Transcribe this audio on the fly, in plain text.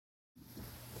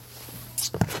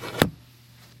Take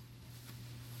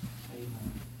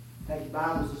your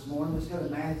Bibles this morning. Let's go to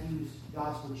Matthew's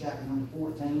Gospel, chapter number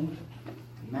 14.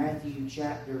 Matthew,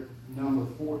 chapter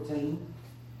number 14.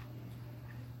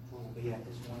 Where we'll be at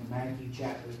this morning. Matthew,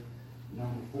 chapter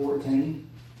number 14.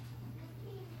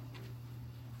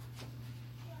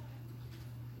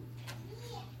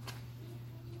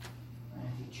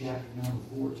 Matthew, chapter number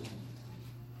 14.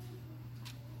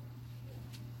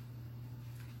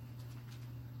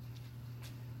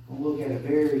 We'll look at a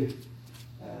very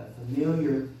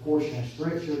familiar portion of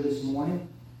Scripture this morning.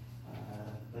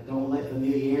 But don't let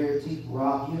familiarity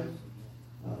rob you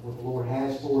of what the Lord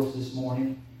has for us this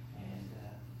morning. And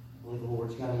I believe the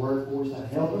Lord's got a word for us that'll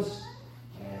help us.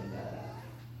 And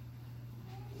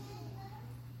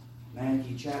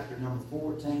Matthew chapter number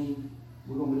 14.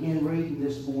 We're going to begin reading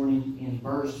this morning in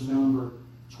verse number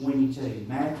 22.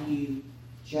 Matthew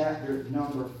chapter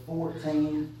number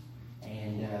 14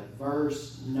 and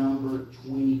verse number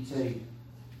 22.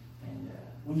 And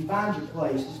when you find your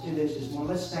place, let's do this morning.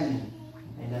 Let's stand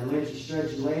and let you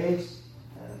stretch your legs,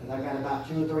 because I got about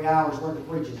 2 or 3 hours worth of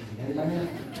preaching. Amen?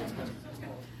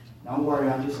 Don't worry,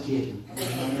 I'm just kidding.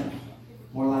 Amen?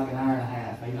 More like an hour and a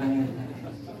half.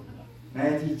 Amen?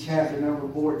 Matthew chapter number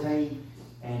 14,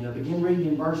 and begin reading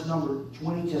in verse number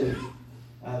 22.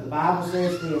 The Bible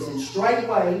says this: "And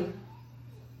straightway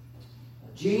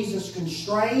Jesus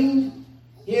constrained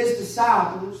his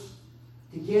disciples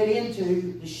to get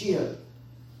into the ship,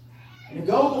 and to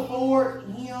go before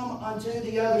him unto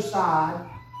the other side,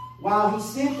 while he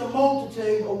sent the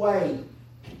multitude away.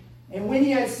 And when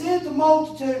he had sent the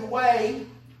multitude away,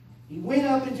 he went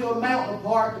up into a mountain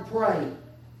apart to pray.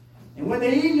 And when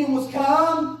the evening was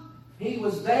come, he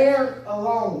was there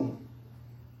alone.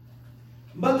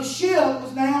 But the ship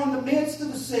was now in the midst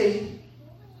of the sea,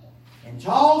 and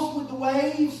tossed with the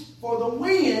waves, for the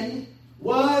wind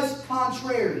was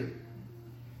contrary.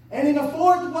 And in the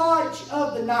fourth watch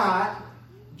of the night,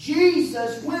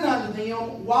 Jesus went unto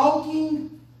them,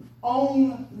 walking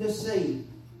on the sea.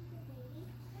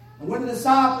 And when the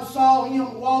disciples saw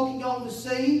him walking on the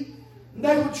sea,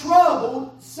 they were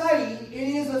troubled, saying, It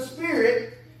is a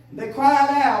spirit. And they cried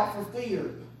out for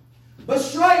fear. But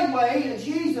straightway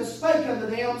Jesus spake unto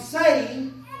them,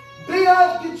 saying, Be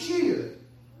of good cheer.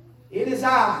 It is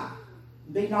I.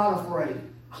 Be not afraid.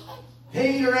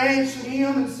 Peter answered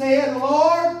him and said,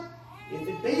 Lord, if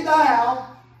it be thou,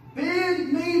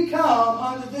 bid me come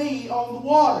unto thee on the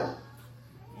water.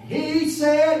 And he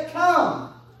said,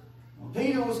 Come. When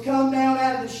Peter was come down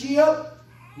out of the ship,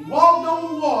 he walked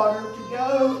on the water to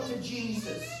go to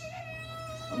Jesus.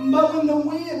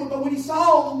 But when he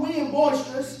saw the wind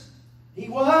boisterous, he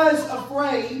was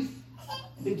afraid,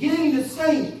 and beginning to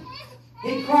sink,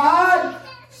 he cried,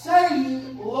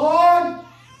 saying, Lord,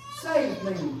 save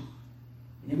me.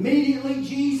 And immediately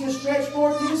Jesus stretched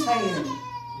forth his hand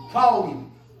and called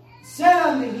him, said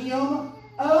unto him,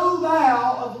 O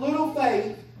thou of little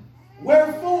faith,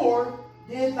 wherefore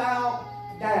did thou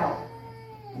doubt?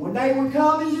 And when they were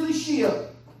come into the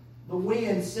ship, the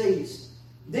wind ceased.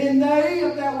 Then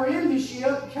they that were in the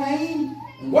ship came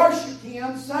and worshipped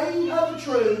him, saying of the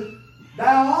truth,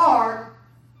 Thou art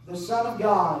the Son of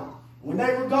God. When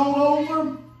they were gone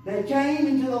over, they came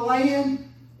into the land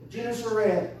of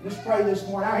Gennesaret. Let's pray this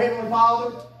morning. Our Heavenly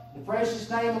Father, in the precious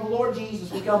name of the Lord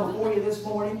Jesus, we come before you this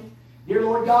morning. Dear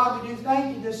Lord God, we do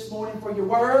thank you this morning for your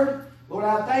word. Lord,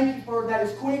 I thank you for that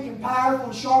is quick and powerful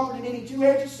and sharper than any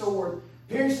two-edged sword,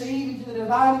 piercing even to the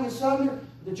dividing asunder,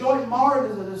 the joint and marrow,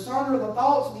 to the discerner of the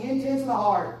thoughts and the intents of the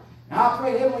heart. And I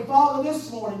pray, Heavenly Father,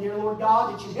 this morning, dear Lord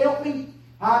God, that you help me,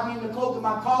 hide me in the cloak of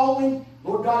my calling.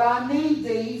 Lord God, I need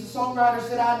thee. The songwriter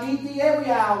said, I need thee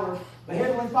every hour. But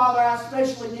Heavenly Father, I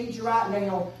especially need you right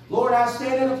now. Lord, I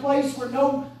stand in a place where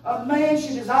no man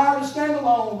should desire to stand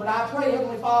alone. But I pray,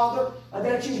 Heavenly Father,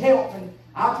 that you help me.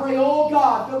 I pray, oh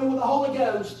God, fill me with the Holy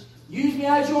Ghost. Use me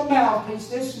as your mouthpiece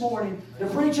this morning to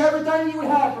preach everything you would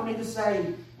have for me to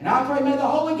say. And I pray, may the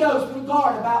Holy Ghost put a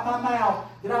guard about my mouth,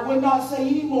 that I would not say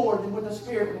any more than what the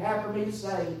Spirit would have for me to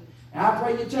say. And I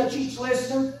pray you touch each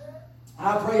listener.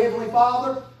 I pray, Heavenly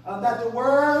Father, that the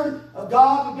Word of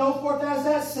God would go forth as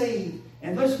that seed.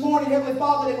 And this morning, Heavenly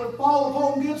Father, that it would fall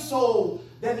upon good soul,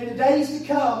 that in the days to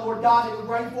come, Lord God, it would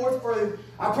bring forth fruit.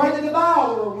 I pray that the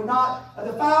devourer would not,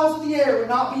 the fowls of the air would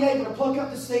not be able to pluck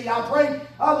up the seed. I pray,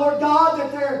 Lord God,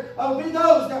 that there will be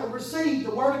those that would receive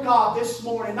the Word of God this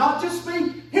morning. Not just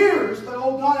be hearers, but,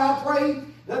 oh God, I pray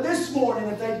that this morning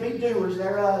that they be doers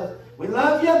thereof. We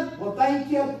love you. Well,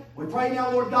 thank you. We pray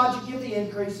now, Lord God, you give the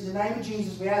increase. In the name of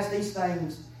Jesus, we ask these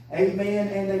things. Amen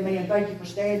and amen. Thank you for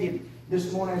standing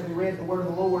this morning as we read the Word of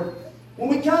the Lord. When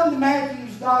we come to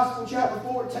Matthew's Gospel, chapter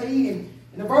 14,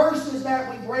 and the verses that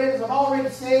we've read, as I've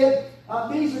already said,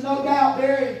 these are no doubt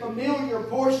very familiar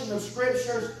portions of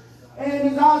Scriptures. And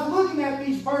as I was looking at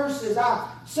these verses,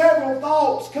 several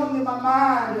thoughts come to my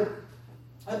mind.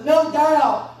 No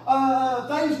doubt,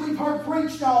 things we've heard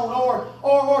preached on,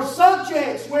 or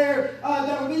subjects where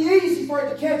that would be easy for it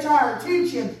to catch our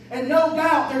attention. And no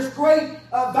doubt there's great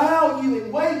value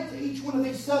and weight to each one of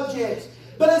these subjects.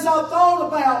 But as I thought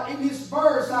about in this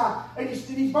verse, in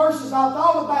these verses, I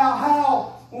thought about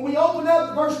how when we open up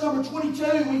to verse number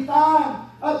 22, we find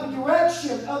the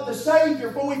direction of the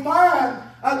Savior. For we find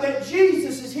that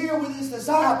Jesus is here with His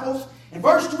disciples. And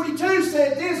verse 22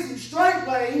 said this, and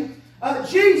straightway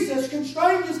Jesus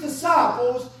constrained His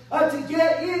disciples to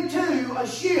get into a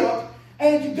ship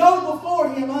and to go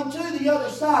before Him unto the other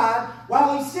side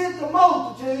while He sent the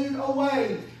multitude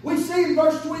away. We see in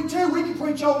verse 22, we can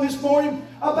preach on this morning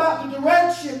about the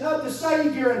direction of the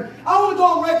Savior. And I want to go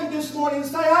on record this morning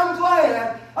and say I'm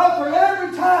glad for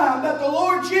every time that the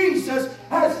Lord Jesus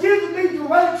has given me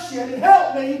direction and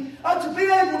helped me to be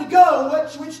able to go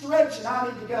which direction I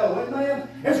need to go. Amen.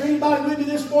 Is there anybody with me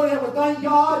this morning that would thank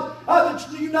God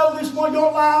that you know this morning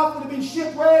your life would have been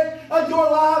shipwrecked,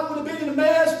 your life would have been in a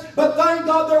mess, but thank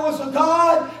God there was a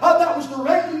God that was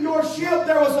directing your ship.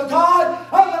 There was a God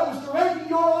that was directing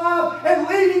your life and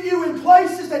leading you in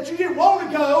places that you didn't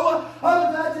want to go.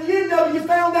 At the end of it, you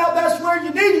found out that's where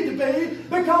you needed to be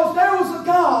because there was a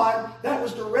God that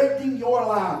was directing your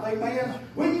life. Amen.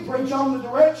 We can preach on the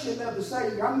direction of the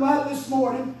Savior. I'm glad this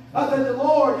morning that the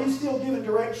Lord is still giving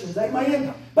directions.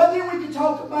 Amen. But then we can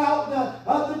talk about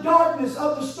the darkness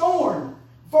of the storm.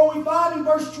 For we find in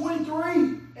verse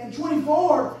 23 and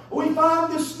 24, we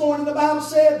find this morning the Bible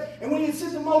said, and when He had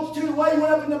sent the multitude away, He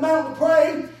went up in the mountain to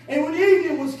pray. And when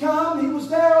evening was come, He was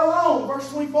there alone. Verse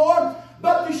 24,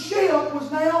 but the ship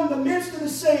was now in the midst of the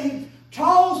sea,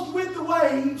 tossed with the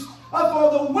waves,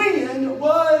 for the wind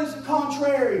was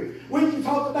contrary. We can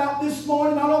talk about this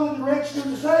morning not only the direction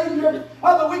of the Savior,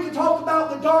 but we can talk about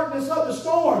the darkness of the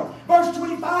storm. Verse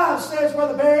 25 says,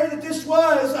 Brother Barry, that this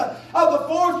was of the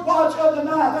fourth watch of the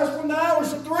night. That's from the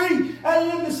hours of 3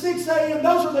 a.m. to 6 a.m.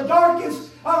 Those are the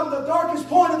darkest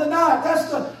point of the night. That's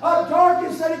the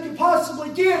darkest that it could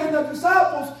possibly get. And the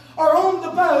disciples are on the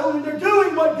boat and they're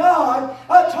doing what God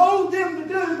told them to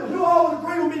do. But who all would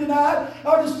agree with me tonight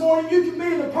or this morning? You can be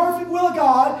in the perfect will of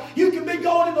God. You can be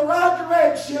going in the right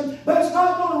direction, but it's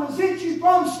not going to resist you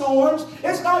from storms.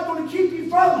 It's not going to keep you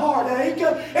from heartache.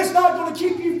 It's not going to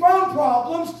keep you from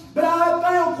problems. But I have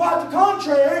found quite the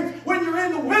contrary. When you're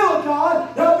in the will of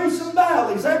God, there'll be some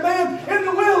valleys. Amen. In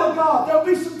the will of God, there'll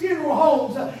be some funeral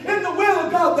homes. In the will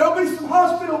of God, there'll be some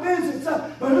hospital visits.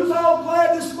 But who's all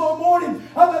glad this morning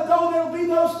that though there'll be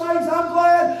those things, I'm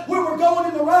glad we were going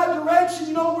in the right direction.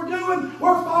 You know what we're doing?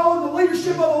 We're following the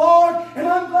leadership of the Lord. And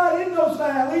I'm glad in those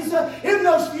valleys, in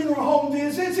those funeral home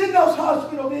visits, in those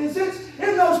hospital visits,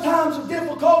 in those times of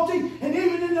difficulty, and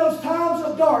even in those times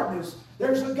of darkness,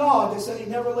 there's a God that said He'd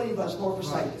never leave us nor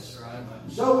forsake us. Right.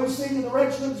 So we see the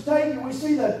direction of the Savior. We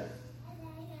see the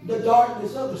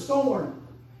darkness of the storm.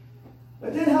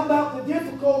 But then how about the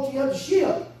difficulty of the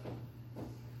ship?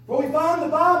 For we find the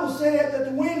Bible said that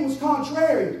the wind was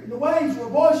contrary and the waves were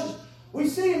boisterous. We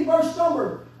see in verse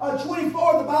number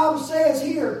 24, the Bible says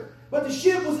here, but the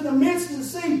ship was in the midst of the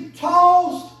sea,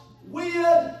 tossed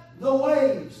with the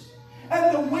waves.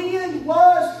 And the wind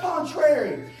was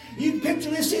contrary. You picture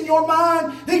this in your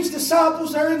mind. These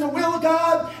disciples, they're in the will of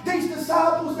God. These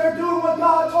disciples, they're doing what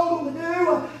God told them to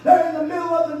do. They're in the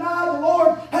middle of the night. The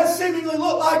Lord has seemingly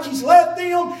looked like He's left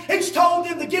them. He's told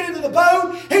them to get into the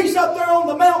boat. He's up there on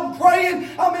the mountain praying.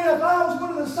 I mean, if I was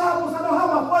one of the disciples, I know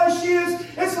how my flesh is.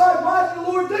 It's like, why did the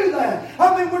Lord do that?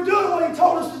 I mean, we're doing what He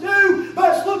told us to do,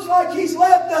 but it looks like He's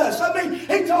left us. I mean,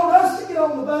 He told us to get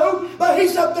on the boat, but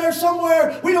He's up there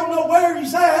somewhere. We don't know where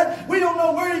He's at. We don't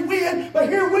know where He went, but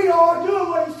here we are doing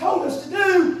what He's told us to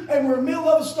do, and we're in the middle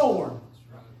of a storm.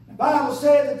 The Bible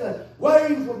said that the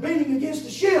waves were beating against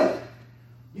the ship.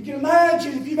 You can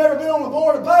imagine if you've ever been on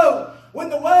board a boat, when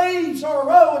the waves are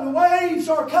rowing, the waves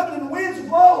are coming and the winds are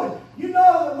blowing, you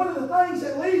know that one of the things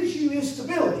that leads you is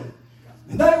stability.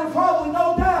 And they were probably,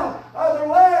 no doubt, their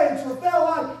legs felt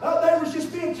like they were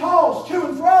just being tossed to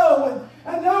and fro.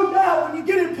 And no doubt when you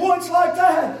get in points like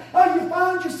that, you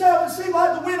find yourself, it seems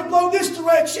like the wind will blow this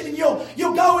direction and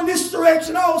you'll go in this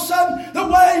direction. All of a sudden, the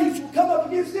waves will come up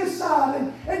against this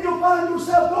side and you'll find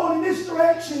yourself going in this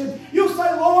direction. And you'll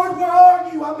say, Lord, where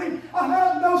are you? I mean, I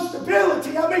have no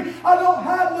stability. I mean, I don't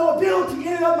have no ability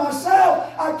in and of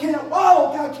myself. I can't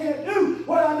walk. I can't do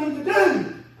what I need to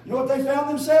do. You know what they found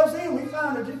themselves in? We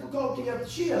found the difficulty of the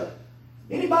ship.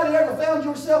 Anybody ever found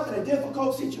yourself in a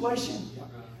difficult situation?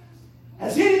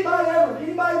 Has anybody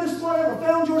in this world ever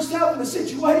found yourself in a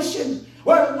situation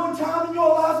where at one time in your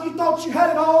life you thought you had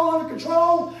it all under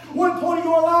control? One point in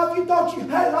your life you thought you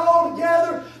had it all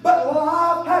together, but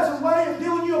life has a way of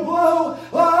dealing you a blow.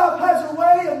 Life has a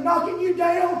way of knocking you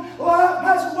down. Life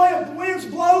has a way of the winds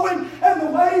blowing and the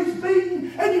waves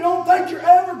beating, and you don't think you're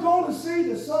ever going to see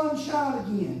the sun shine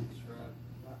again.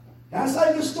 Now I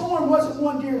say this storm wasn't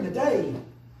one during the day.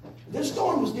 This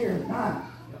storm was during the night.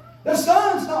 The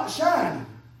sun's not shining.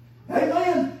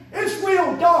 Amen. It's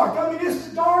real dark. I mean, it's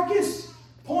the darkest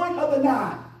point of the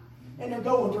night. And they're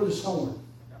going through the storm.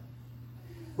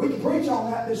 We can preach on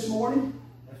that this morning.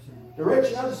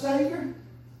 Direction of the Savior,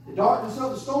 the darkness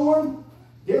of the storm,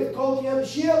 difficulty of the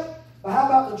ship. But how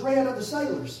about the dread of the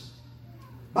sailors?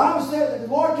 The Bible said that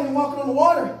the Lord came walking on the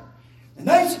water, and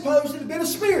they supposed it had been a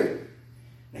spirit.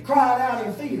 They cried out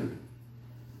in fear.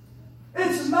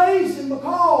 It's amazing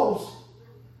because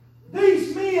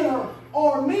these men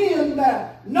are men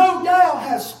that no doubt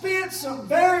have spent some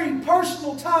very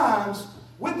personal times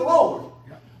with the Lord.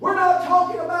 We're not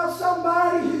talking about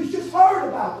somebody who's just heard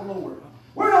about the Lord.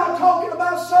 We're not talking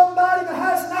about somebody that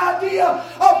has an idea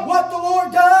of what the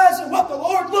Lord does and what the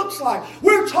Lord looks like.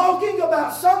 We're talking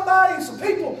about somebody and some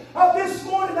people of this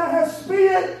morning that have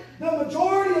spent the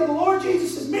majority of the Lord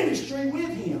Jesus' ministry with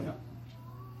Him.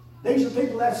 These are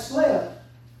people that slept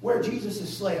where Jesus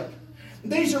has slept.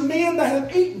 These are men that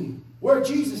have eaten where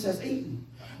Jesus has eaten.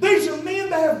 These are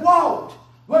men that have walked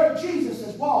where Jesus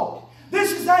has walked.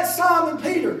 This is that Simon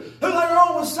Peter, who later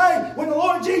on will say, when the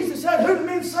Lord Jesus said, "Who do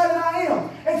men say that I am?"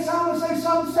 And Simon says,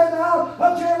 "Some say that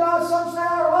I am Jeremiah, some say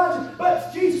I am Elijah."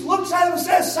 But Jesus looks at him and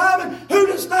says, "Simon, who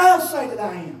dost thou say that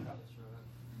I am?"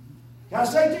 Can I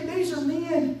say to you, these are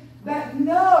men that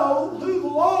know who the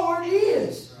Lord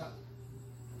is.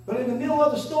 But in the middle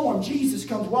of the storm, Jesus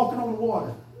comes walking on the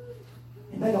water.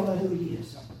 And they don't know who He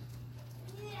is.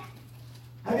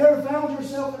 Have you ever found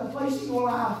yourself in a place in your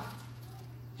life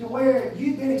to where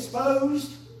you've been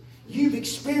exposed, you've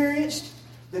experienced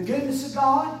the goodness of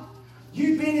God,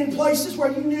 you've been in places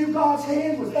where you knew God's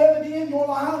hand was evident in your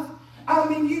life? I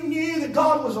mean, you knew that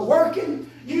God was a-working.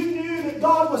 You knew that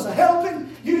God was a-helping.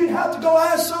 You didn't have to go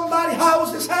ask somebody, "How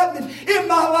is this happening in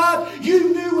my life?"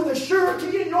 You knew with a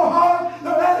surety in your heart,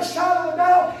 no matter a shadow of a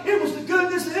doubt, it was the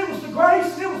goodness and it was the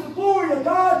grace and it was the glory of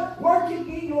God working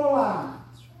in your life.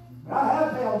 But I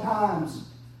have found times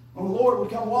when the Lord would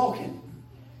come walking.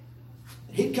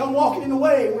 He'd come walking in a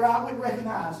way where I wouldn't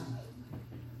recognize Him.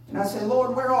 And I said,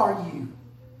 "Lord, where are you?"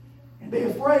 And be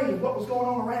afraid of what was going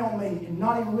on around me and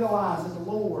not even realize that the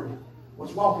Lord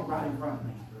was walking right in front of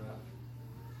me.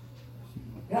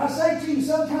 And I say to you,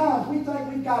 sometimes we think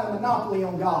we've got a monopoly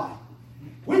on God.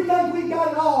 We think we've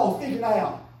got it all figured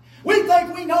out. We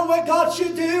think we know what God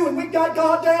should do, and we've got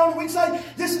God down, and we say,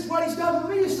 "This is what He's done." But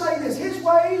let me just say this: His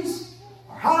ways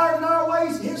are higher than our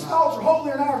ways, and His thoughts are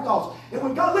holier than our thoughts. And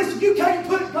when God, listen, you can't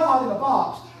put God in a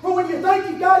box. For when you think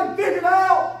you've got Him figured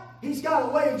out, He's got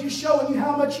a way of just showing you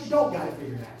how much you don't got it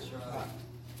figured out.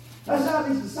 That's how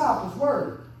these disciples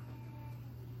were.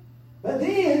 But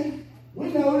then we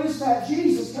notice that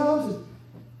Jesus comes and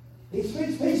He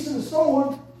speaks peace in the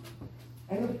storm.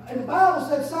 And the Bible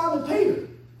said Simon Peter.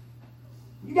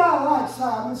 You got to like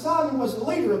Simon. Simon was the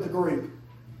leader of the group.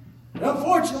 And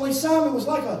unfortunately, Simon was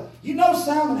like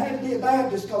Simon had to be a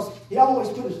Baptist because he always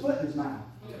put his foot in his mouth.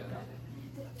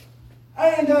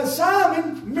 And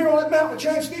Simon, remember on that Mount of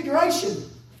Transfiguration,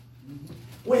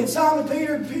 when Simon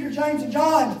Peter, James, and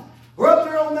John were up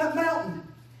there on that mountain,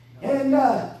 and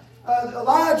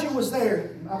Elijah was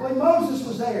there, I believe Moses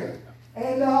was there,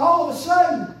 and all of a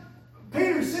sudden,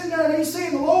 Peter's sitting there and he's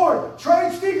seeing the Lord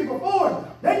transfigured before him.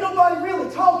 There ain't nobody really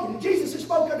talking, and Jesus just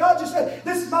spoke. God just said,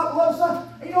 "This is my beloved Son."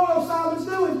 And you know what old Simon's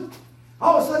doing?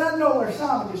 All of a sudden, out of nowhere,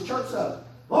 Simon just chirps up,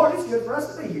 "Lord, it's good for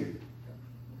us to be here."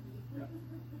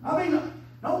 I mean,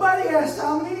 nobody asked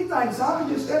Simon anything.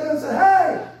 Simon just stepped up and said,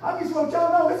 "Hey, I just want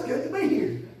y'all to know it's good to be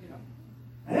here."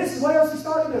 And this is what else he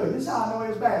started doing. This is how I know he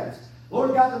was Baptist.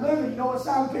 Lord got the moving. You know what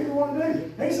Simon Peter wanted to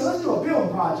do? He said, "Let's do a building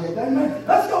project." Amen.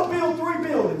 Let's go build 3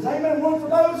 buildings. Amen. One for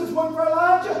Moses, one for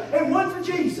Elijah, and one for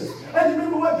Jesus. And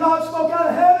remember what God spoke out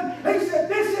of heaven? He said,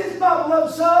 "This is my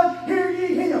beloved Son. Hear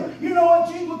ye Him." You know what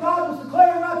God was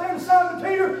declaring right there to Simon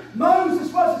Peter?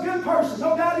 Moses was a good person.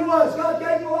 No doubt he was. God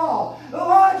gave him the law.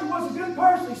 Elijah was a good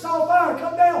person. He saw fire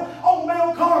come down on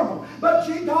Mount Carmel. But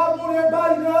God wanted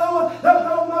everybody to know that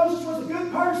though Moses was a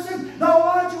good person, though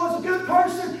Elijah was a good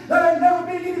person, there ain't never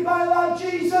been anybody like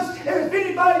Jesus. And if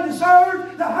anybody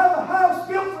deserved to have a house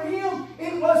built for Him,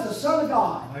 it was the Son of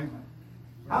God.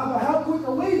 How quick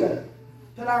are we to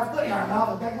put our foot in our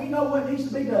mouth, okay, we know what needs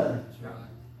to be done.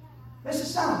 This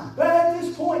is Simon. But at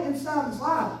this point in Simon's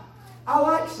life, I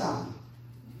like Simon.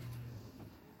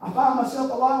 I find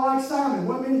myself a lot like Simon.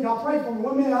 One minute y'all pray for me.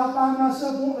 One minute I'll find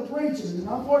myself wanting to preach. And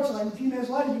unfortunately, a few minutes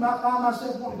later, you might find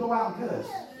myself wanting to go out and cuss.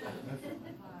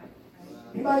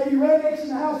 Anybody of you rednecks in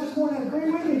the house this morning agree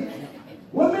with me?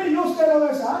 One minute you'll stand over there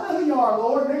and say, I know who you are,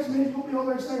 Lord. Next minute you'll be over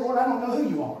there and say, Lord, I don't know who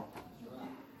you are.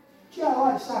 But you gotta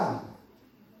like Simon.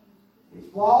 It's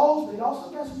flaws, but he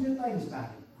also got some good things about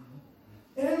him.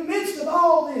 And in the midst of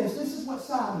all this is what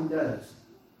Simon does.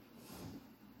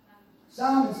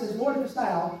 Simon says, Lord, if it's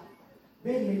thou,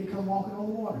 bid me to come walking on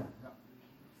the water.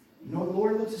 You know what the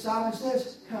Lord looks at Simon and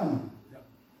says? Come.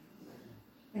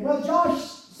 And Brother Josh,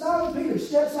 Simon Peter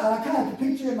steps out. I kind of have to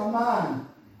picture in my mind.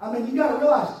 I mean, you got to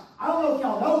realize, I don't know if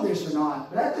y'all know this or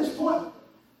not, but at this point,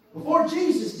 before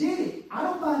Jesus did it, I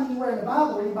don't find anywhere in the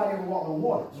Bible where anybody ever walked on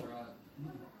water.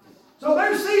 So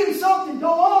they're seeing something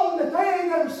go on that they ain't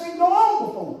never seen go on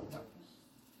before.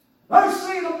 They're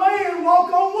seeing a man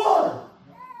walk on water.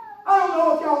 I don't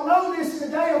know if y'all know this in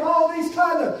the day of all these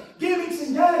kind of gimmicks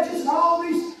and gadgets and all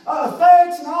these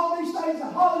effects and all these things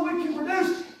that Hollywood can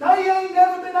produce. They ain't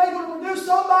never been able to produce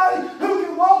somebody who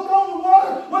can walk on the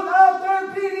water without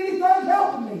there being anything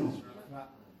helping them.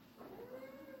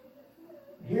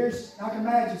 I can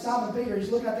imagine Simon Peter, he's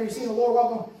looking out there, he's seeing the Lord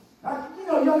walk on.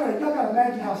 Y'all got to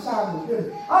imagine how Simon was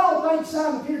doing. I don't think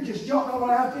Simon Peter just jumped on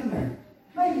out in there.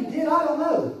 Maybe he did, I don't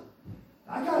know.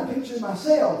 I kind of picture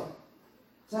myself.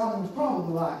 Simon was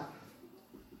probably like,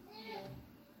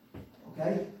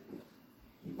 okay,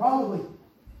 he probably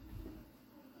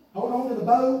hold on to the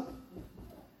boat.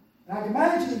 And I can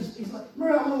imagine he's like,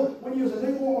 remember when you was a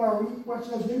newborn, or we watch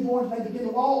those newborns, they begin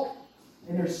to walk,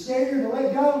 and they're scared to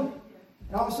let go,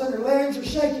 and all of a sudden their legs are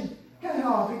shaking. Kind of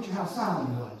how I picture how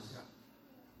Simon was.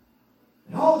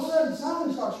 And all of a sudden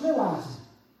Simon starts realizing,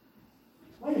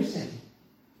 wait a second,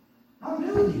 I'm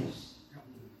doing this.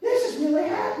 This is really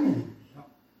happening.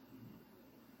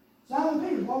 Simon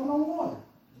Peter walking on water.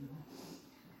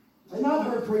 They've not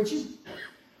heard preaching.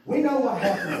 We know what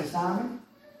happened to Simon.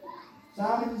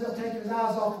 Simon ends up taking his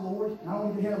eyes off the Lord. And I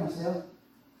don't need to hear myself,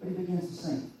 but he begins to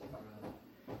sink.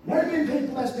 There have been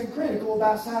people that's been critical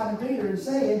about Simon Peter and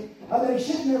saying that he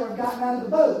should never have gotten out of the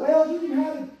boat. Well, you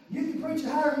can preach it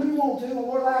however you want to, and the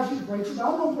Lord allows you to preach it. But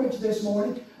I'm going to preach this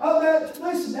morning.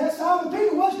 Listen, that Simon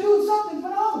Peter was doing something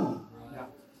phenomenal.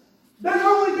 There's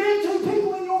only been two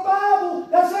people in your Bible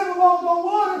that's ever walked on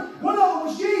water. One of them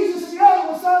was Jesus and the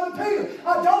other was Simon Peter.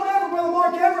 I don't ever, Brother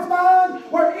Mark, ever find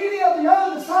where any of the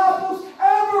other disciples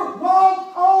ever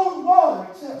walked on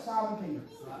water except Simon Peter.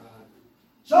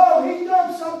 So he's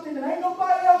done something that ain't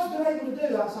nobody else been able to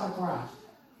do outside Christ.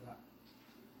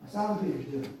 Simon Peter's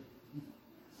doing.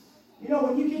 You know,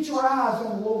 when you get your eyes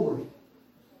on the Lord,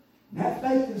 and that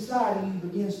faith inside of you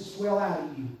begins to swell out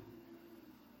of you,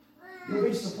 you'll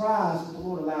be surprised what the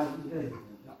Lord allows you to do.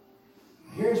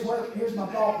 Here's my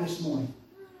thought this morning.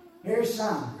 Here's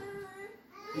Simon.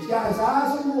 He's got his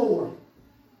eyes on the Lord.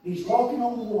 He's walking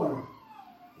on the water.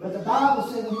 But the Bible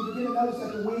said when he began to notice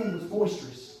that the wind was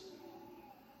boisterous,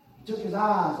 he took his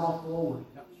eyes off the Lord.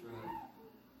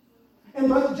 And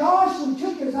Brother Josh, when he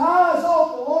took his eyes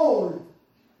off the Lord,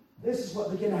 this is what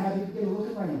began to happen. He began to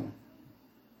look around.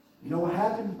 You know what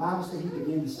happened? The Bible said he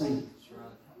began to sink.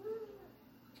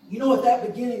 You know what that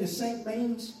beginning to sink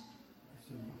means?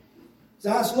 So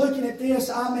I was looking at this.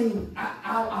 I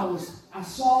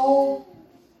saw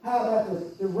how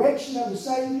that the direction of the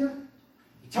Savior.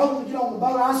 He told him to get on the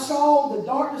boat. I saw the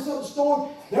darkness of the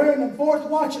storm. They're in the fourth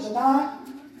watch of the night.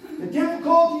 The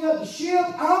difficulty of the ship.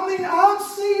 I'm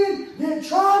seeing them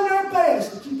trying their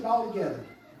best to keep it all together.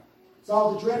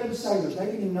 Saw the dread of the sailors. They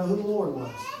didn't even know who the Lord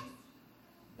was.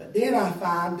 But then I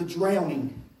find the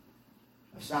drowning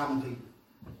of Simon Peter.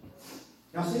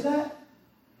 Y'all see that?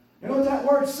 You know what that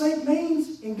word sink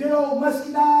means? In good old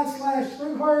Muscadine /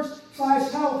 Fruithurst /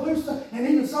 Tallapoosa and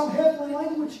even some heavenly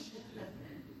language.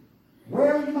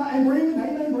 Wherever you might, and breathing,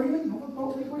 amen, breathing. I'm going to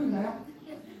folks be breathing now.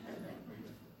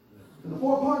 To the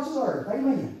four parts of the earth,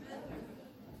 amen.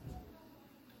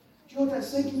 Do you know what that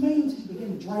sinking means? He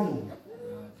began to drown.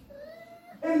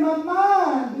 And my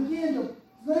mind began to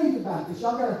think about this.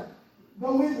 Y'all got to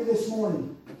go with me this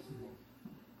morning.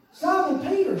 Simon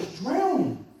Peter's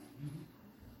drowning.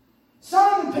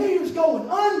 Simon Peter's going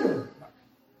under.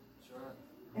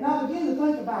 And I began to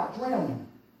think about drowning.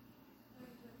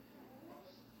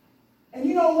 And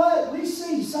you know what? We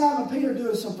see Simon Peter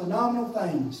doing some phenomenal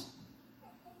things.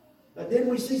 But then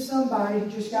we see somebody who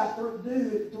just got through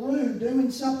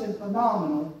doing something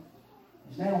phenomenal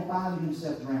is now finding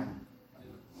himself drowning.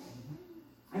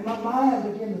 And my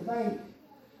mind began to think,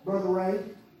 Brother Ray,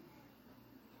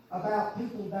 about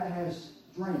people that has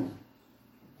drowned.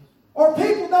 Or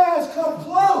people that has come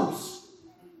close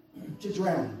to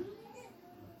drowning.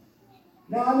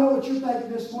 Now I know what you're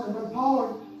thinking this morning, Brother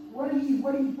Paul. What are you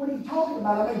talking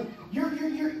about? I mean,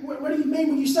 what do you mean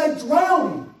when you say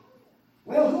drowning?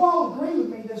 Well, who all agree with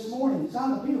me this morning?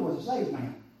 Simon Peter was a saved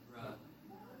man. Right.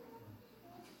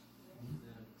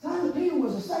 Simon Peter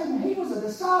was a saved man. He was a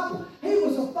disciple. He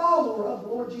was a follower of the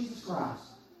Lord Jesus Christ.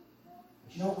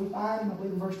 But you know what we find? I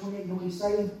believe in verse 28, you know what he's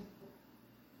saying?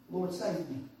 Lord, save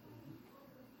me.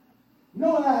 You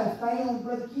know what I have found,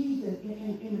 Brother Keith,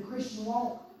 in the Christian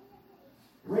walk?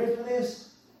 Ready for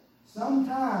this?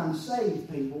 Sometimes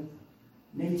saved people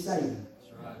need saving.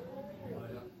 That's right.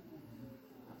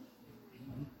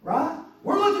 Right?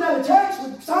 We're looking at a text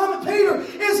where Simon Peter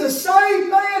is a saved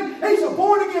man. He's a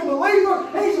born-again believer.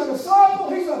 He's a disciple.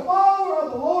 He's a follower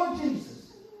of the Lord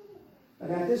Jesus.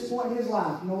 But at this point in his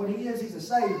life, you know what he is? He's a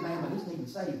saved man, but he's needing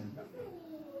saving.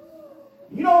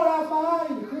 You know what I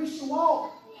find in the Christian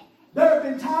walk? There have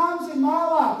been times in my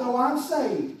life, though I'm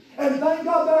saved, and thank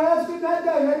God there has been that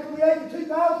day, April the 8th of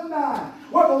 2009,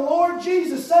 where the Lord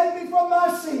Jesus saved me from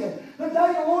my sin. The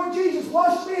day the Lord Jesus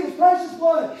washed me in His precious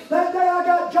blood. That day I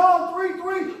got John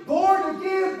 3:3, born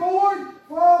again, born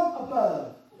from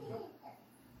above.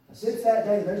 Since that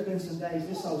day, there's been some days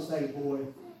this old saved boy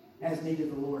has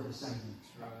needed the Lord to save him.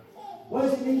 What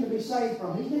does he need to be saved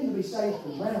from? He needs to be saved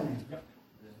from drowning.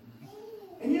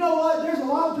 And you know what? There's a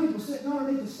lot of people sitting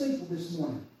underneath the steeple this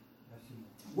morning.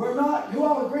 We're not, you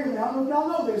all agree with me, I don't know if y'all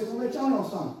know this, but I'll let y'all know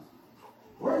something.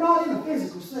 We're not in a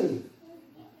physical sea.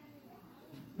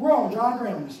 We're on dry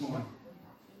ground this morning.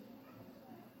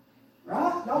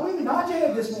 Right? Y'all with me? Nod your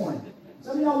head this morning.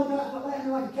 Some of y'all look at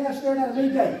me like a calf staring at a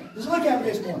new day. Just look at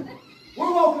me this morning.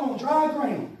 We're walking on dry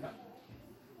ground.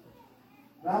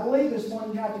 But I believe this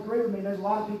morning you have to agree with me, there's a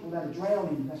lot of people that are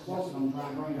drowning that's walking on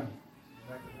dry ground.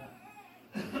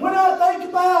 When I think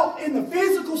about in the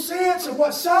physical sense of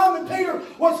what Simon Peter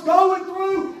was going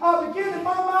through, I begin in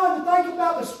my mind to think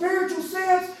about the spiritual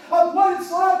sense of what it's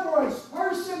like for a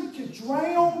person to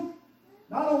drown,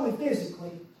 not only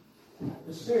physically,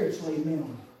 but spiritually and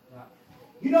mentally.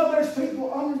 You know, there's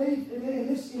people underneath in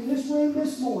this room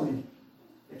this morning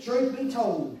that, truth be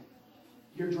told,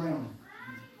 you're drowning.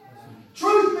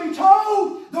 Truth be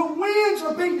told, the winds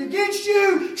are beating against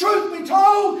you. Truth be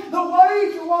told, the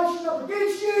waves are washing up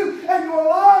against you, and your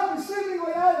life is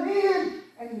seemingly at an end,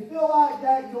 and you feel like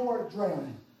that you're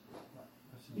drowning.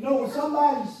 You know,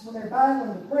 when they're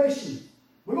battling depression,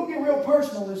 we're going to get real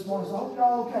personal this morning, so I hope you're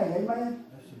all okay, amen?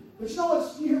 But you know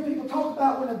what you hear people talk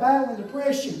about when they're battling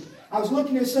depression? I was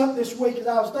looking this up this week as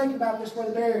I was thinking about this,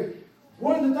 Brother Barry.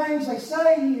 One of the things they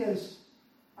say is,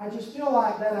 I just feel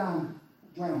like that I'm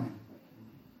drowning.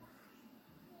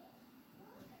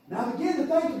 Now I begin to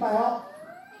think about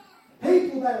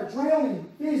people that are drowning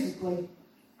physically.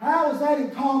 How is that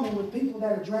in common with people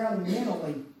that are drowning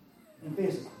mentally and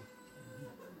physically?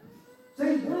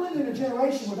 See, we're living in a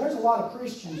generation where there's a lot of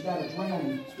Christians that are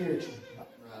drowning spiritually.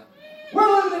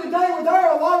 We're living in a day where there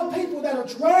are a lot of people that are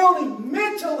drowning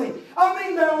mentally. I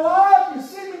mean, their life is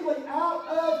seemingly out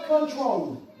of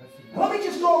control. Let me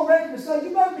just go on record and say,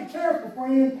 you better be careful,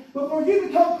 friend, before you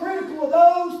become critical of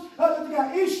those that have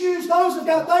got issues, those that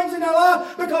have got things in their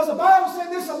life, because the Bible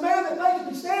said this, a man that thinketh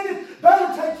he standeth,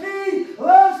 better take heed,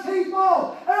 lest he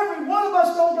fall. Every one of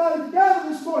us don't got it together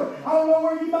this morning. I don't know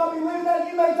where you might be living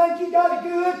at. You may think you got it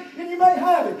good, and you may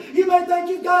have it. You may think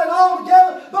you've got it all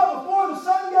together, but before the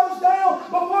sun goes down,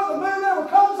 before the moon ever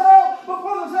comes out,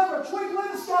 before there's ever a twinkle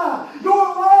in the sky,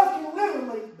 your life can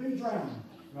literally be drowning.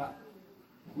 Right.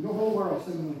 Your whole world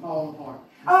seemingly falling apart.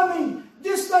 I mean,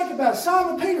 just think about it.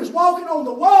 Simon Peter's walking on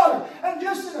the water, and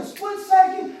just in a split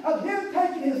second of him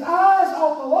taking his eyes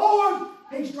off the Lord,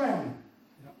 he's drowning.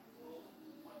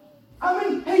 I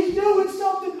mean, he's doing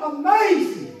something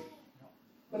amazing.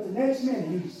 But the next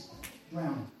minute, he's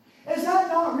drowning. Is that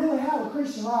not really how a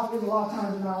Christian life is a lot of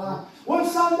times in our life? One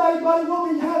Sunday, buddy,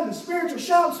 we'll be having a spiritual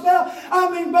shout spell. I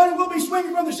mean, buddy, we'll be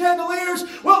swinging from the chandeliers.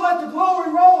 We'll let the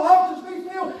glory roll, altars be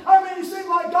filled. I mean, it seems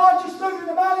like God just moving in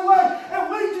a mighty way.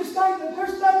 And we just think that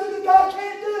there's nothing that God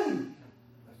can't do.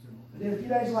 But then a few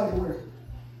days later, we're,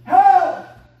 help!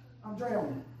 I'm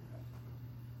drowning.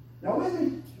 Y'all with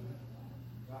me?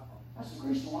 That's the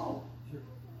Christian walk.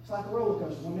 It's like a roller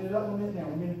coaster. 1 minute up, 1 minute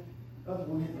down. 1 minute up,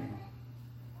 1 minute down.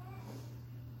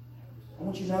 I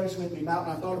want you to notice with me about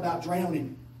when I thought about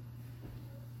drowning.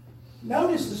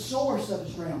 Notice the source of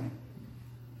his drowning.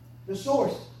 The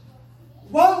source.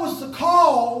 What was the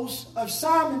cause of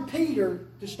Simon Peter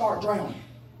to start drowning?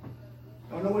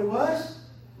 Don't know what it was?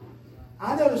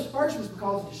 I noticed first was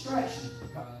because of distraction.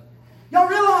 Y'all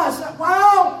realize that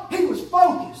while he was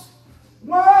focused,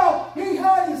 while he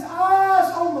had his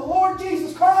eyes on the Lord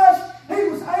Jesus Christ, he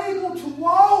was able to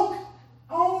walk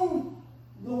on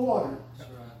the water.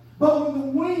 But when the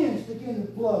winds began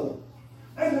to blow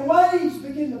and the waves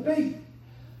began to beat,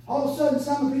 all of a sudden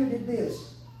Simon Peter did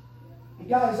this. He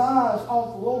got his eyes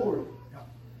off the Lord.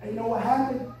 And you know what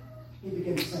happened? He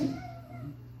began to sink.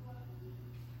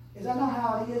 Is that not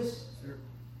how it is?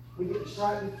 We get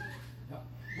distracted.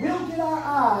 We'll get our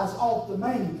eyes off the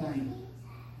main thing.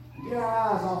 Get our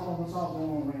eyes off on what's all going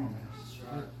on around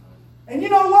us. And you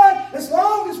know what? As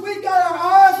long as we got our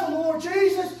eyes on the Lord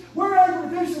Jesus, we're able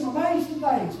to do some amazing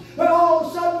things. But all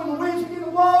of a sudden, when the winds begin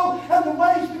to blow and the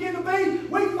waves begin to beat,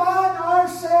 we find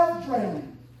ourselves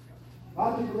drowning. A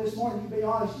lot of people this morning, you be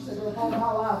honest, you say, "Brother Paul,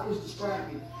 my life is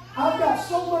distracted. I've got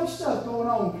so much stuff going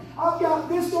on. I've got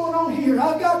this going on here.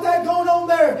 I've got that going on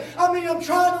there. I mean, I'm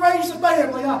trying to raise a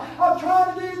family. I'm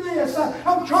trying to do this.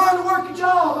 I'm trying to work a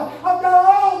job. I've got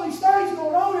all these things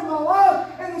going on in my life."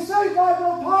 And it seems like,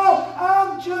 "Brother Paul,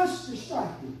 I'm just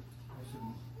distracted."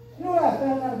 You know what I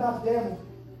found out about the devil?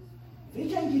 If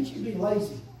he can't get you to be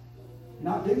lazy and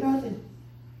not do nothing,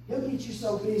 he'll get you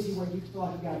so busy where you feel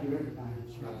like you got to do everything.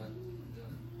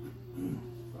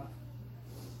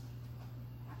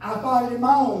 I find it in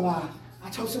my own life. I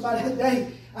told somebody the other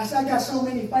day, I said, I got so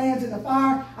many fans in the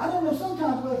fire, I don't know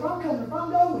sometimes whether if I'm coming or if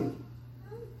I'm going.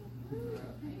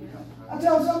 I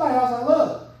tell somebody, I was like,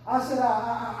 "Look," I said,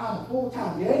 I'm a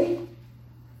full-time daddy.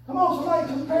 Come on,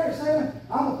 somebody compare it, say,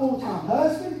 "I'm a full-time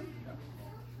husband.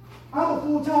 I'm a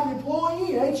full-time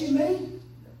employee at HME.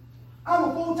 I'm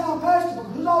a full-time pastor."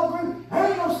 Because all agree, there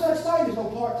ain't no such thing as no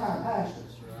part-time pastor.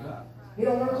 He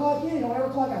don't ever clock in, he don't ever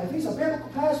clock out. If he's a biblical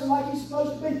pastor like he's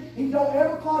supposed to be, he don't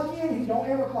ever clock in, he don't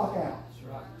ever clock out. That's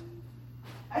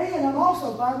right. And I'm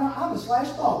also finding out I'm a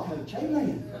 /ball coach.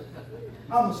 Amen.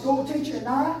 I'm a school teacher at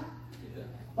night.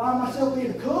 Find myself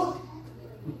being a cook.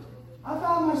 I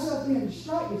find myself being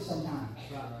distracted sometimes.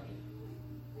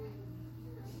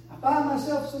 I find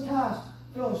myself sometimes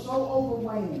feeling so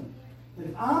overwhelmed that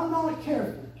if I'm not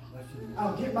careful,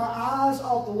 I'll get my eyes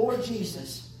off the Lord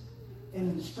Jesus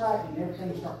and distracted, and everything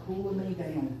will start pulling me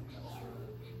down.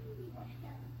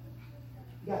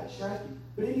 He got distracted.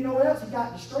 But then you know what else? He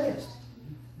got distressed.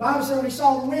 The Bible said when he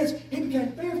saw the winds, he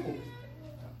became fearful.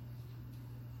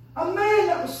 A man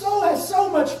that has so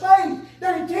much faith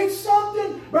that he did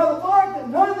something, Brother Mark, that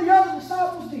none of the other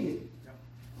disciples did.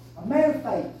 A man of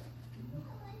faith.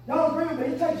 Y'all agree with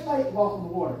me? It takes faith to walk on the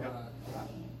water.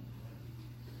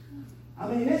 I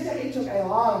mean, it took a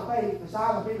lot of faith for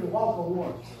Simon Peter to walk on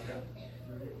water.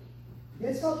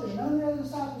 Did something none of the other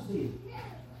disciples did.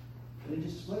 But in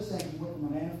just a split second, he went from a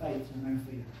man of faith to a man of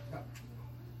fear.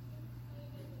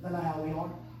 Isn't that how we are?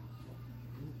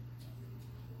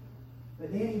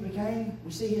 But then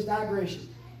we see his digression.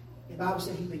 The Bible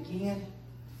said he began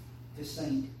to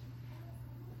sink.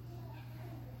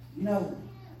 You know,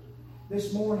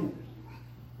 this morning,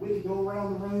 we could go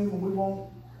around the room and we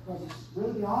won't, because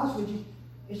really, to be honest with you,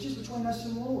 it's just between us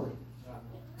and the Lord.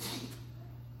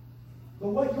 But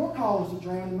what your cause of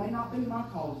drowning may not be my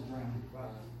cause of drowning.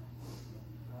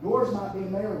 Yours might be a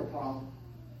marital problem.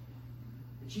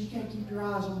 But you can't keep your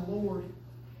eyes on the Lord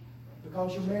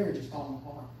because your marriage is falling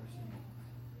apart.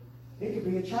 It could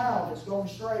be a child that's going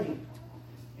astray,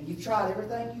 and you've tried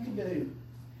everything you can do,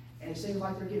 and it seems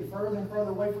like they're getting further and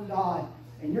further away from God.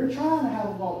 And you're trying to have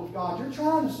a walk with God. You're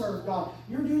trying to serve God.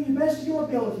 You're doing your best of your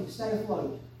ability to stay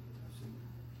afloat.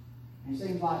 And it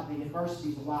seems like the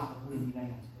adversities of life are pulling you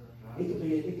down. It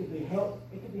could be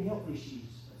health issues.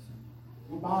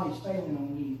 Your body's failing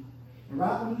on you. And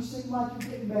right when you seem like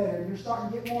you're getting better, and you're starting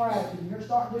to get more active, and you're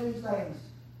starting to do these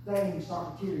things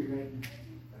start deteriorating.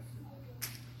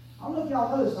 I don't know if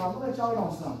y'all know this, so I'm going to let y'all in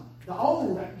on something.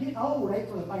 Getting old ain't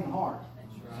for the faint of heart.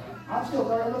 I'm still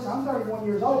 30. Listen, I'm 31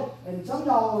 years old, and some of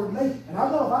y'all older than me. And I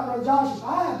know if I go, Josh, if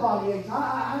I have body aches,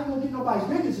 I ain't going to get nobody's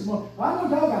business this morning. Well, I know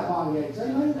y'all got body aches.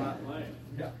 Amen?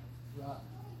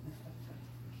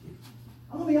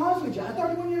 I'm going to be honest with you. I'm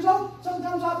 31 years old.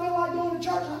 Sometimes I feel like going to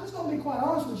church. I'm just going to be quite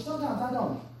honest with you. Sometimes I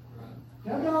don't.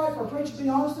 Can I be all right for a preacher to be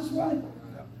honest this morning?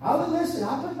 I would listen.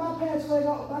 I put my pants on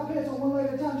one leg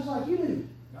at a time just like you do.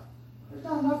 There's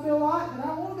times I feel like that I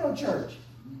don't want to go to church.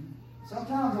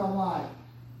 Sometimes I'm like,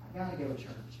 I got to go to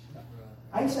church.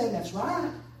 I ain't saying that's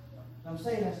right. I'm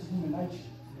saying that's the human nature.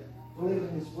 We live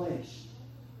in this flesh.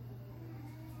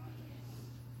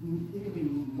 It could be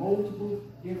multiple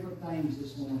different things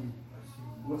this morning.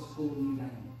 What's pulling you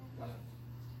down?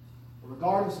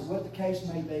 Regardless of what the case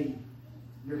may be,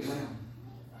 you're drowning.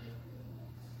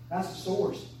 That's the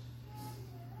source.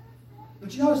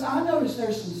 But I notice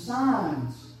there's some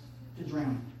signs to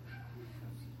drowning.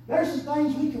 There's some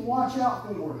things we can watch out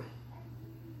for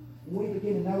when we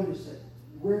begin to notice that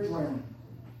we're drowning.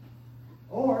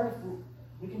 Or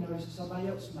we can notice that somebody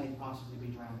else may possibly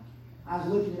be drowning. I was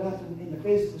looking it up in the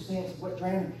physical sense of what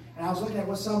drowning, and I was looking at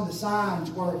what some of the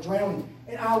signs were of drowning,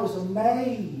 and I was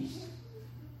amazed.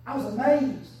 I was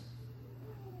amazed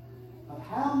of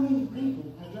how many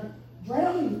people have drowned.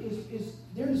 Drowning is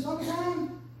during the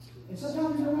summertime, and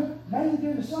sometimes mainly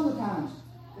during the summertime.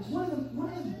 It's one of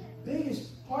the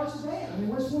biggest parts of that. I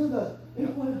mean, it's one of the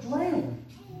people who have drowned.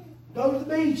 Go to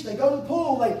the beach, they go to the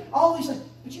pool, all these things.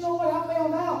 But you know what I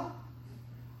found out?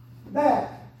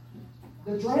 That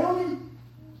the drowning,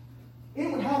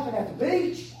 it would happen at the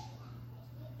beach.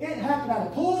 It happened at a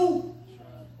pool.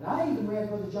 And I even read,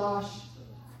 Brother Josh,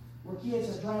 where kids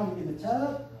have drowned in the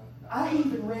tub. I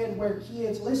even read where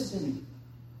kids, listen to me,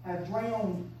 have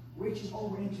drowned reaching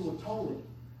over into a toilet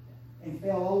and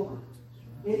fell over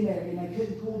in there, and they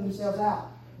couldn't pull themselves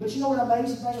out. But you know what the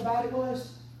amazing thing about it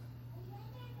was?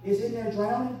 Is in there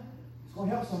drowning, it's going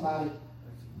to help somebody.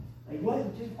 They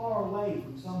wasn't too far away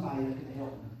from somebody that could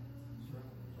help them.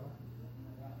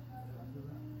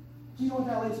 Do you know what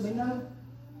that lets me know?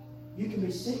 You can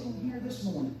be sitting here this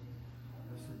morning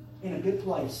in a good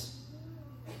place.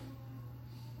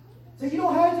 So you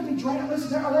don't have to be drowning.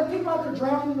 Listen, are there people out there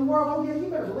drowning in the world? Oh yeah, you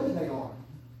better believe they are.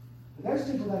 But there's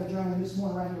people that are drowning this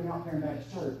morning right here in Mount Paran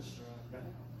Baptist Church.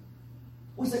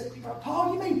 We say,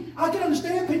 Paul, you mean I can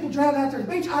understand people drowning out there at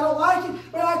the beach? I don't like it,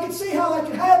 but I can see how that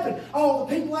can happen. Oh,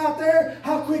 the people out there,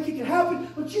 how quick it can happen.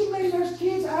 But you mean there's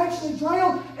kids actually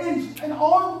drown in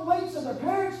arm lengths of their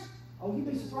parents? Oh, you'd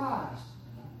be surprised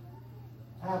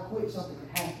how quick something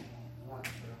can happen.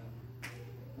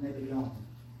 And they'd be gone.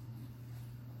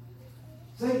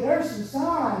 See, there's some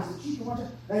signs that you can watch.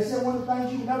 They said one of the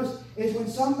things you can notice is when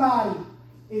somebody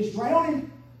is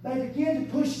drowning, they begin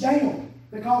to push down.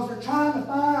 Because they're trying to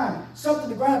find something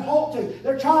to grab hold to.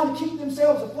 They're trying to keep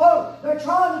themselves afloat. They're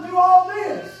trying to do all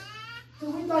this. So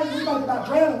we think about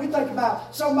drowning. We think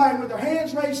about somebody with their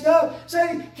hands raised up.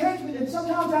 Saying, and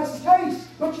sometimes that's the case.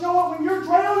 But you know what? When you're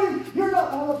drowning, you're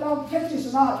not, I don't know if y'all can catch this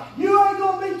or not. You ain't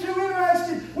going to be too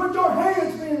interested with your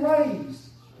hands being raised.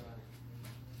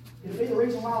 It'll be the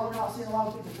reason why we're not seeing a lot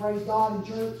of people praise God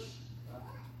in church.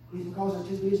 Is because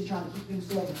they're too busy trying to keep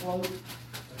themselves afloat.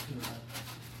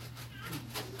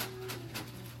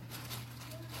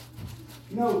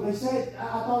 You know, they said, I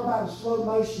thought about it in slow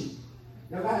motion.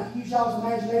 Now, God, use y'all's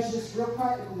imagination. This is real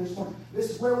practical this morning. This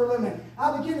is where we're living.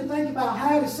 I begin to think about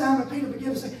how did Simon Peter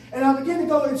begin to sing, and I begin to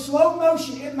go in slow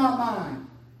motion in my mind.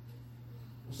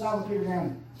 Simon Peter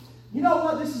drowning. You know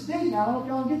what? This is deep now. I don't know if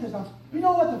y'all can get this. You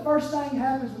know what the first thing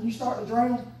happens when you start to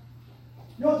drown?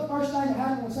 You know what the first thing that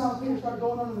happened when Simon Peter started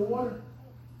going under the water?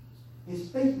 His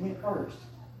feet went first.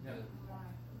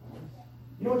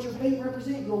 You know what your feet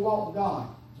represent? Your walk with God.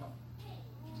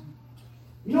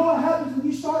 You know what happens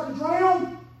when you start to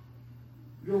drown?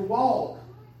 Your walk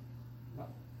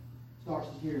starts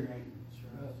deteriorating.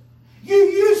 You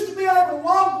used to be able to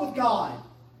walk with God,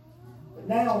 but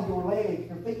now your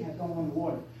feet have gone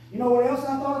underwater. You know what else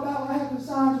I thought about when I had the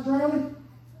signs of drowning?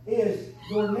 Is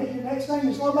your next thing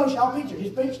in slow motion. I'll picture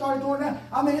his feet started going down.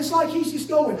 I mean, it's like he's just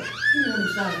going.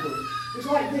 It's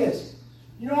like this.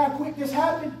 You know how quick this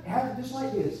happened? It happened just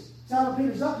like this. Simon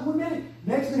Peter's up for 1 minute.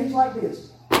 Next minute he's like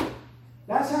this.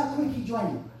 That's how quick he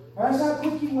drowned. That's how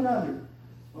quick he went under.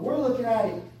 But we're looking at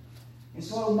it in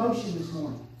slow motion this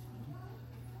morning.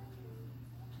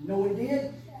 You know what he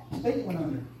did? His feet went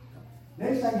under.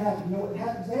 Next thing happened. You know what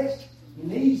happens next? Your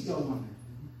knees go under.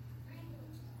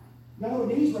 You know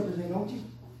what knees represent, don't you?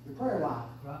 Your prayer life.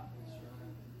 Right.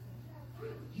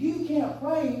 You can't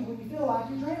pray when you feel like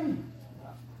you're drowning.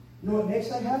 You know what next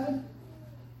thing happened?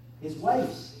 His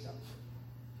waist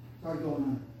started going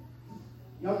under.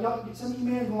 Y'all, some of you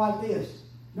men are like this.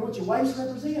 You know what your waist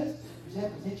represents? It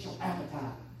represents your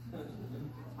appetite.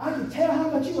 I can tell how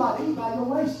much you like to eat by your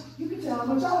waist. You can tell how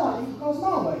much I like to eat because of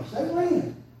my waist.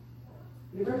 Amen.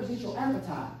 It represents your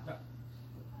appetite.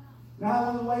 Now,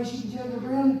 one of the ways you can tell you're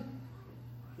drowning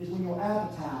is when your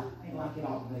appetite ain't like it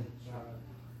ought to be.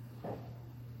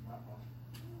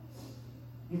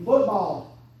 In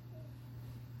football,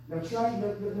 they're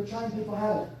training people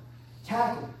how to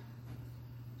tackle.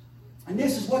 And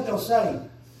this is what they'll say.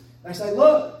 They say,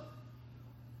 look,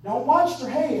 don't watch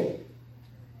their head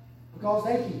because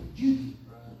they can juke you.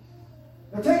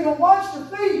 They'll tell you don't watch their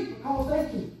feet because they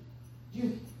can juke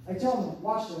you. They tell them to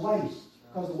watch their waist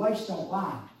because the waist don't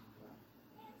lie.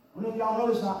 I don't know if y'all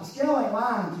know this or not. The scale ain't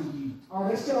lying to you.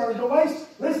 Or the waist,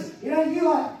 listen, it ain't you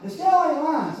like, the scale ain't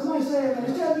lying. Somebody say,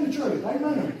 it's telling you the truth.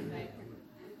 Amen.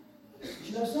 But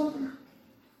you know something?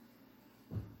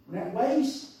 When that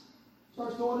waist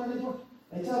starts going underneath,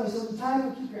 they tell me, so the time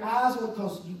will keep your eyes on,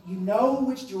 because you know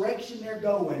which direction they're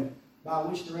going by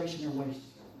which direction their waist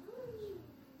is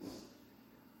going.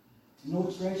 You know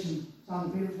which direction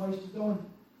Simon Peter's waist is going?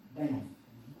 Down.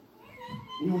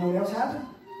 You know what else happened?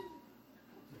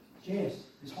 Chest,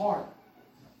 his heart.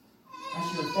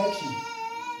 That's your affection.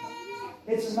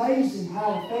 It's amazing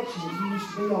how affectionate you used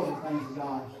to be over the things of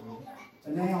God.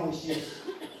 But now it's just,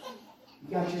 you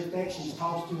got your affections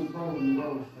tossed to and fro in the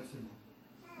world.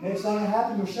 Next thing that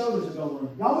happened, your shoulders are going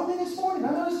under. Y'all with me this morning?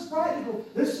 I know this is practical.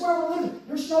 This is where we're living.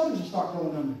 Your shoulders will start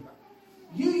going under.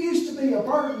 You used to be a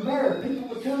burden bearer. People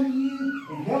would come to you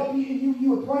and help you, and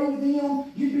you would pray with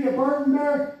them. You'd be a burden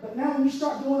bearer. But now when you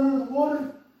start going under the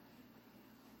water,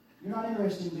 you're not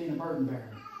interested in being a burden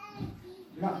bearer.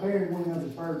 You're not bearing one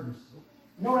another's burdens.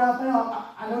 You know what I found?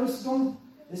 I know this is going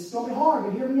to be hard,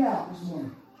 but hear me out this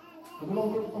morning. We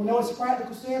know it's a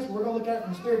practical sense, but we're going to look at it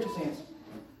from a spiritual sense.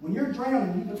 When you're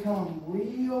drowning, you become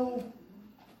real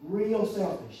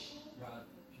selfish.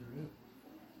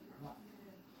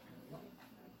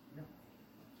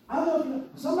 I'm looking,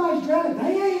 somebody's drowning.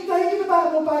 They ain't thinking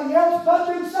about nobody else but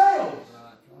themselves.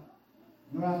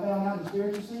 You know what I found out in the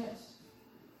spiritual sense?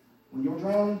 When you're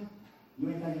drowning, you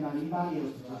ain't thinking about anybody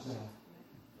else but yourself.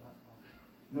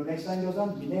 You know, next thing goes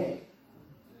on, your neck.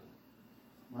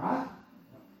 Right?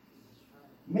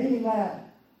 Meaning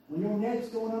that when your neck's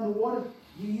going underwater,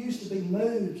 you used to be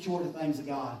moved toward the things of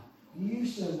God. You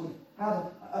used to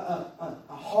have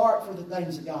a heart for the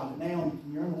things of God. But now,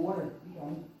 when you're in the water, you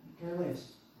don't. You care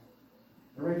less.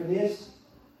 You ready for this?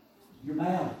 Your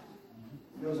mouth.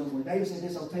 It goes on where David said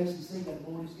this, I'll taste and see that the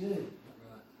Lord is good.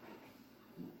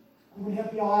 I'm going to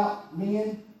help y'all out,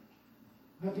 men.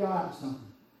 Help y'all out with something.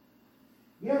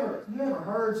 You ever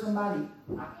heard somebody,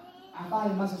 I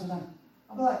find myself sometimes,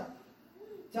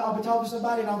 I'll be talking to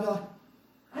somebody and I'll be like,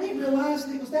 I didn't realize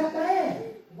it was that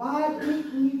bad. Why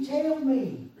didn't you tell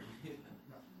me?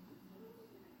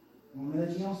 Want me to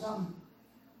let you know something?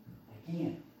 They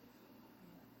can't.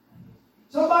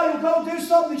 Somebody will go do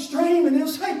something extreme and they'll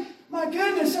say, my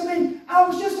goodness, I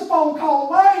was just a phone call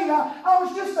away. I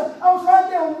was right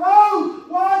down the road.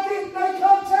 Why didn't they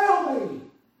come tell me?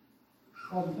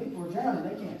 Because when people are drowning,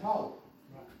 they can't talk.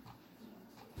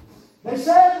 They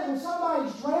said that when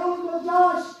somebody's drowning, Brother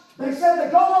Josh, they said they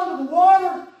go under the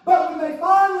water, but when they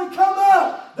finally come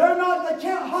up, they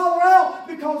can't holler out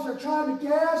because they're trying to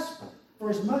gasp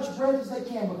for as much breath as they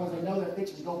can because they know they're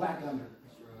fixing to go back under.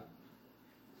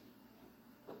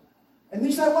 And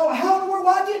you say, well,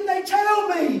 why didn't they tell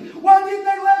me? Why didn't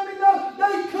they let me know?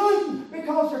 They couldn't,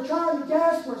 because they're trying to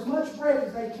gasp for as much breath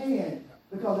as they can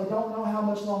because they don't know how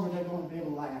much longer they're going to be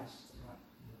able to last.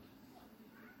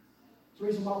 It's the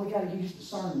reason why we got to use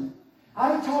discernment.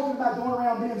 I ain't talking about going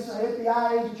around being an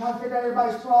FBI agent trying to figure out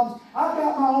everybody's problems. I've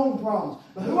got my own problems.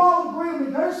 But who all agree with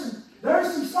me?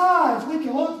 There's some signs we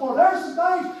can look for. There's some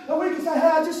things that we can say, hey,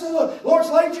 I just said, look,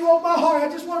 Lord's laid you on my heart. I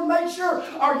just want to make sure,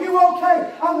 are you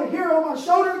okay? I'm a hero on my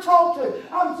shoulder to talk to.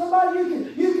 I'm somebody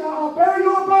I'll bear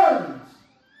your burdens.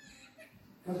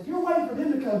 Because if you're waiting for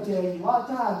them to come tell you, a lot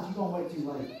of times you're going to wait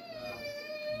too late.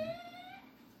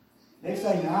 Next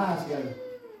thing, your eyes go.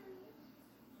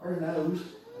 Or your nose.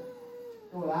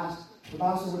 Go with eyes. The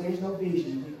Bible says, where there's no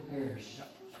vision, people perish.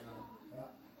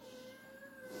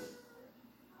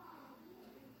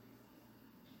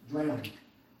 Drowning.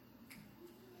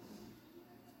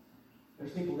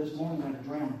 There's people this morning that are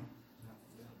drowning.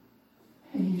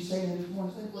 And you say this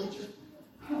morning, preacher,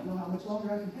 I don't know how much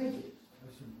longer I can take it.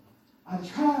 I'm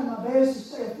trying my best to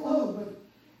stay afloat,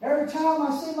 but every time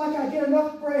I seem like I get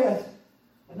enough breath,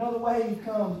 another wave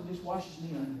comes and just washes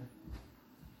me under.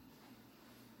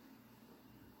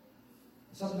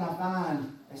 Something I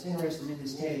find that's interesting in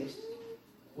this text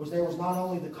was there was not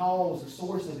only the cause, the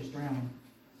source of his drowning.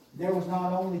 There was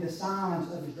not only the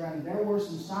signs of his drowning. There were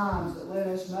some signs that let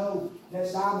us know that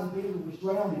Simon Peter was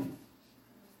drowning.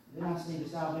 Then I see the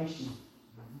salvation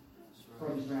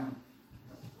from his drowning.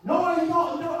 No,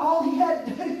 all he had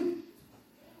to do. You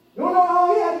don't know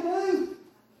all he had to do?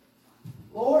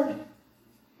 Lord,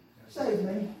 save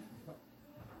me.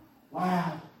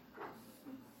 Wow.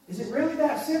 Is it really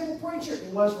that simple, preacher?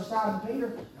 It was for Simon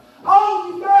Peter.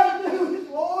 All you got to do is,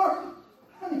 Lord,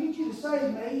 I need you to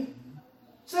save me.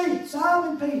 See,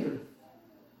 Simon Peter.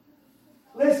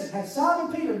 Listen, had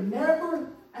Simon Peter never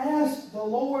asked the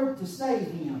Lord to save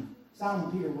him,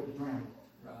 Simon Peter would have drowned.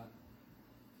 Right.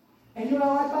 And you know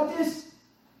what I like about this?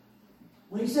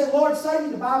 When he said, Lord, save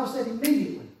me, the Bible said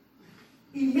immediately.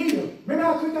 Immediately. Remember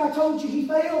how quick I told you he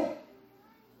fell?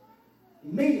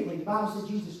 Immediately, the Bible said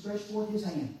Jesus stretched forth his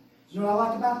hand. You know what I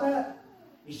like about that?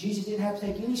 is Jesus didn't have to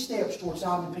take any steps towards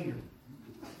Simon Peter.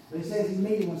 But it says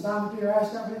immediately when Simon Peter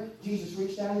asked out for him, Jesus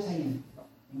reached out his hand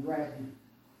and grabbed him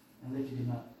and lifted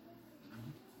him up.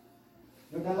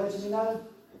 You know what that lets me know?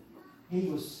 He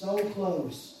was so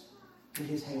close to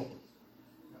his help.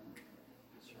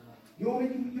 You want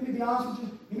me to be honest with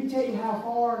you? Let me tell you how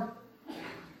far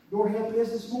your help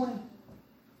is this morning.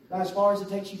 About as far as it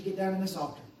takes you to get down in this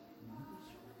altar.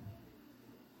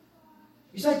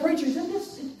 You say, preacher,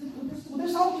 will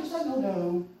this altar say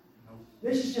no?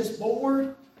 This is just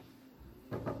board.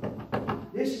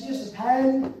 This is just a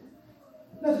pattern.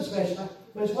 Nothing special.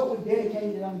 But it's what we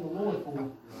dedicated unto the Lord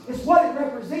for. It's what it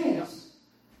represents.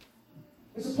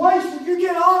 It's a place where you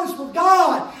get honest with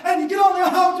God and you get on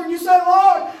the altar and you say,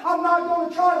 Lord, I'm not going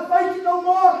to try to fake it no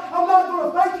more. I'm not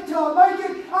going to fake it till I make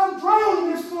it. I'm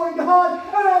drowning this morning, God,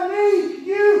 and I need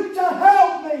you to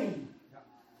help me.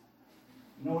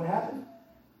 You know what happened?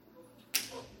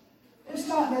 It's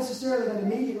not necessarily that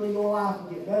immediately your life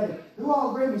will get better. Who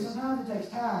all agree with me? Sometimes it takes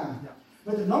time.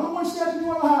 But the number one step in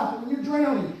your life when you're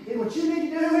drowning, and what you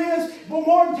need to do is,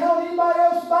 more than telling anybody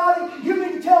else about it, you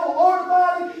need to tell the Lord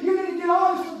about it. You need to get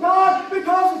honest with God,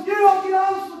 because if you don't get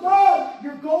honest with God,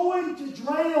 you're going to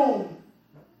drown.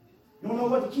 You don't know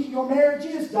what the key to your marriage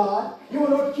is, God. You don't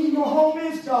know what the key to your home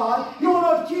is, God. You don't know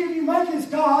what the key of you making is,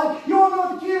 God. You don't know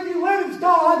what the key of you living is,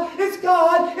 God. It's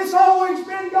God. It's always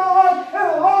been God.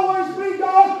 It'll always be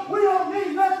God. We don't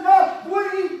need nothing else.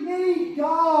 We need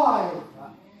God.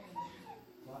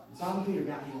 Simon Peter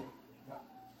got healed.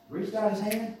 Reached out his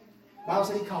hand. The Bible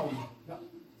said he called him.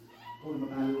 Told him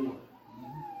about the Lord.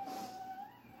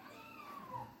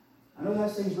 I know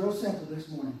that seems real simple this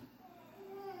morning.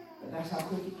 But that's how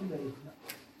quick it can be.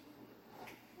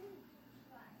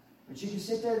 But you can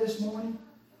sit there this morning,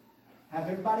 have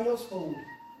everybody else fooled.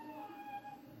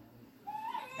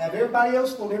 Have everybody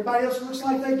else fooled. Everybody else looks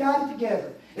like they got it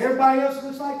together. Everybody else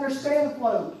looks like they're staying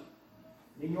afloat.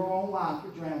 In your own life,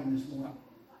 you're drowning this morning.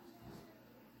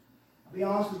 I'll be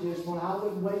honest with you this morning. I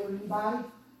wouldn't wait for anybody.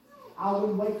 I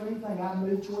wouldn't wait for anything. I'd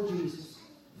move toward Jesus.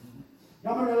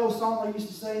 Y'all remember that old song I used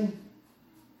to sing?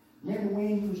 Remember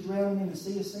when you was drowning in the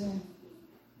sea of sin?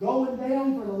 Going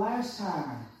down for the last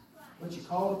time, but you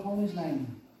called upon his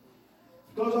name.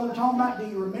 It goes on to talk about, do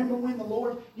you remember when the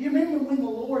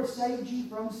Lord saved you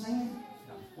from sin?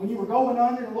 When you were going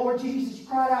under the Lord Jesus, you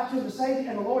cried out to the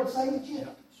Savior and the Lord saved you?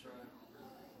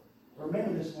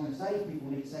 Remember this morning, saved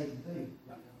people need saving too.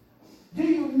 Do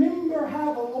you remember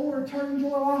how the Lord turned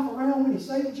your life around when he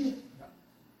saved you?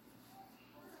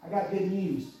 I got good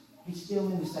news. He's still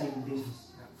in the saving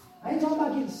business. I ain't talking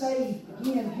about getting saved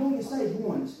again. You only get saved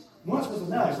once. Once was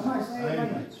enough. Somebody say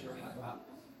amen.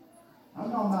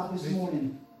 I'm talking about this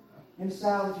morning. In the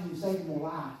solitude and saving your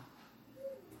life.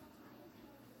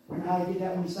 Remember how he did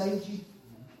that when he saved you?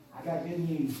 I got good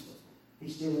news.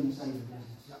 He's still in the saving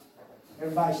business.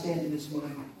 Everybody standing this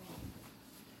morning.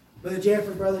 Brother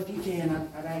Jeffrey, brother, if you can,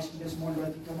 I'd ask you this morning,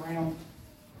 brother, if you come around,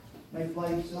 maybe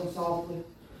play so softly.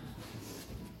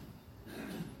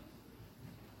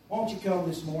 Won't you come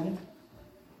this morning?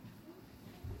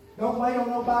 Don't wait on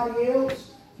nobody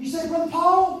else. You say, Brother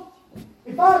Paul,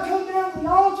 if I come down to the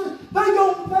altar, they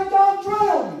don't think I'm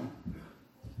drowning.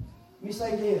 Let me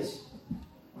say this.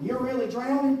 When you're really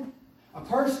drowning, a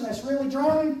person that's really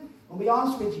drowning, I'll be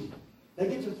honest with you, they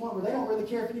get to the point where they don't really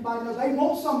care if anybody knows. They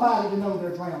want somebody to know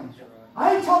they're drowning.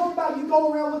 I ain't talking about you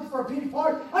going around looking for a pity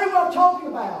party. I ain't what I'm talking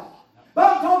about.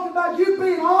 But I'm talking about you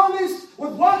being honest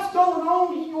with what's going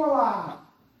on in your life.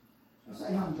 You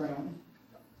say, I'm drowning.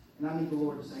 And I need the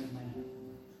Lord to save me.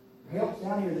 Your help's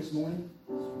down here this morning.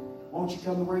 Won't you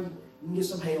come to where you can get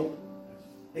some help?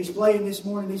 He's playing this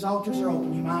morning. These altars are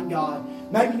open. You mind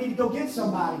God. Maybe you need to go get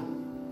somebody.